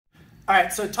All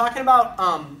right, so talking about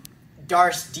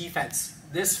Darce defense.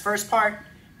 This first part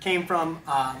came from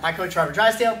my coach, Robert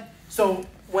Drysdale. So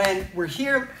when we're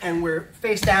here and we're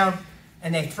face down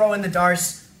and they throw in the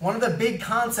Darce, one of the big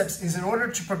concepts is in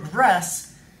order to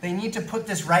progress, they need to put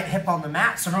this right hip on the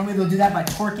mat. So normally they'll do that by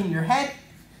torquing your head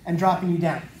and dropping you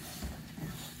down.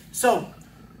 So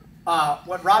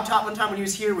what Rob taught one time when he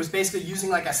was here was basically using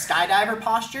like a skydiver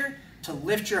posture to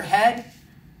lift your head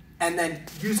and then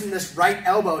using this right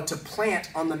elbow to plant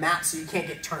on the mat so you can't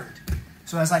get turned.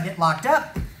 So as I get locked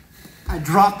up, I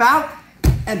drop out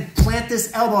and plant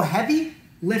this elbow heavy,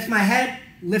 lift my head,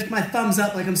 lift my thumbs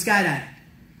up like I'm skydiving.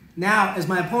 Now, as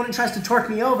my opponent tries to torque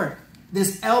me over,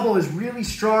 this elbow is really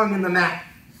strong in the mat.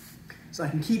 So I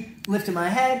can keep lifting my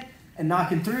head and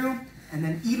knocking through. And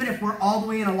then even if we're all the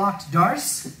way in a locked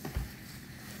Darce,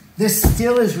 this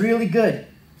still is really good.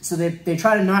 So they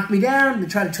try to knock me down, they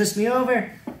try to twist me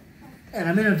over, and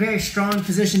I'm in a very strong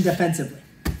position defensively.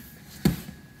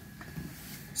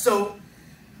 So,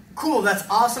 cool, that's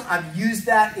awesome. I've used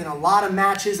that in a lot of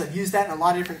matches. I've used that in a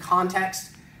lot of different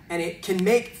contexts, and it can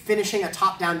make finishing a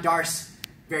top-down Darce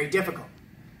very difficult.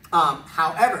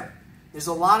 However, there's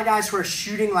a lot of guys who are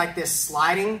shooting like this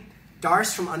sliding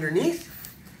Darce from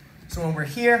underneath. So when we're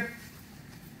here,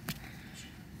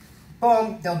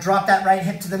 boom, they'll drop that right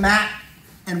hip to the mat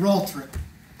and roll through,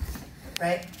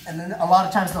 right? And then a lot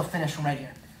of times they'll finish from right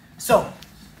here. So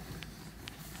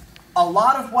a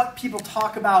lot of what people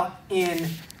talk about in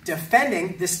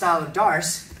defending this style of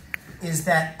Darce is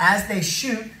that as they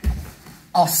shoot,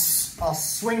 I'll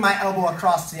swing my elbow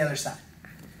across to the other side.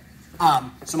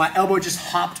 So my elbow just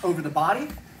hopped over the body,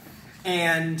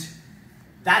 and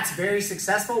that's very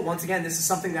successful. Once again, this is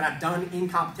something that I've done in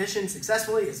competition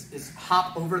successfully, is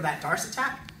hop over that Darce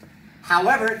attack.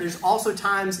 However, there's also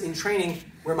times in training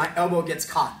where my elbow gets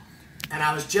caught. And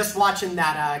I was just watching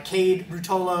that Cade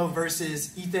Rutolo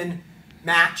versus Ethan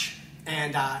match,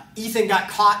 and Ethan got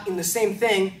caught in the same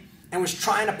thing and was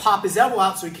trying to pop his elbow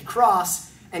out so he could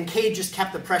cross, and Cade just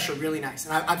kept the pressure really nice.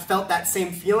 And I've felt that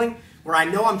same feeling where I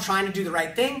know I'm trying to do the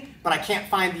right thing, but I can't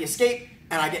find the escape,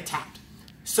 and I get tapped.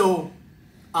 So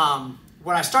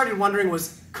what I started wondering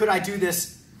was, could I do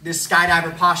this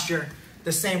skydiver posture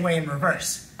the same way in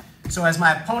reverse? So as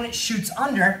my opponent shoots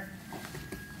under,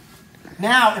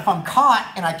 now if I'm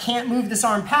caught and I can't move this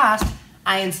arm past,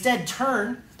 I instead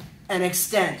turn and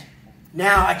extend.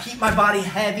 Now I keep my body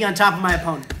heavy on top of my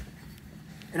opponent.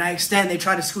 And I extend, they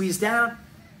try to squeeze down.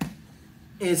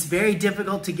 It's very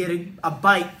difficult to get a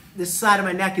bite. This side of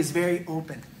my neck is very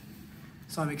open.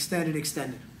 So I'm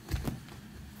extended.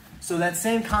 So that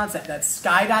same concept, that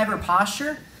skydiver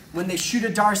posture, when they shoot a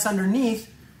Darce underneath,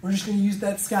 we're just going to use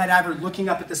that skydiver looking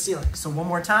up at the ceiling. So one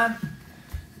more time.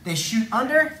 They shoot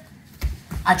under.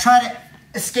 I try to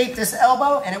escape this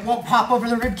elbow, and it won't pop over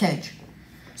the rib cage.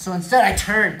 So instead, I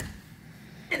turn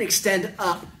and extend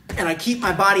up, and I keep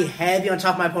my body heavy on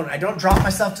top of my opponent. I don't drop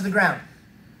myself to the ground,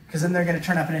 because then they're going to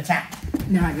turn up and attack.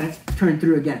 Now I got to turn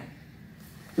through again.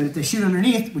 But if they shoot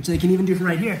underneath, which they can even do from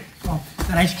right here, well,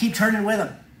 then I just keep turning with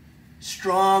them.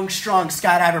 Strong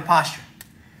skydiver posture.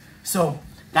 So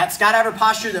that skydiver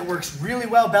posture that works really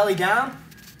well belly down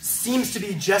seems to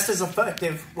be just as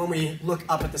effective when we look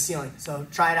up at the ceiling. So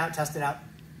try it out, test it out.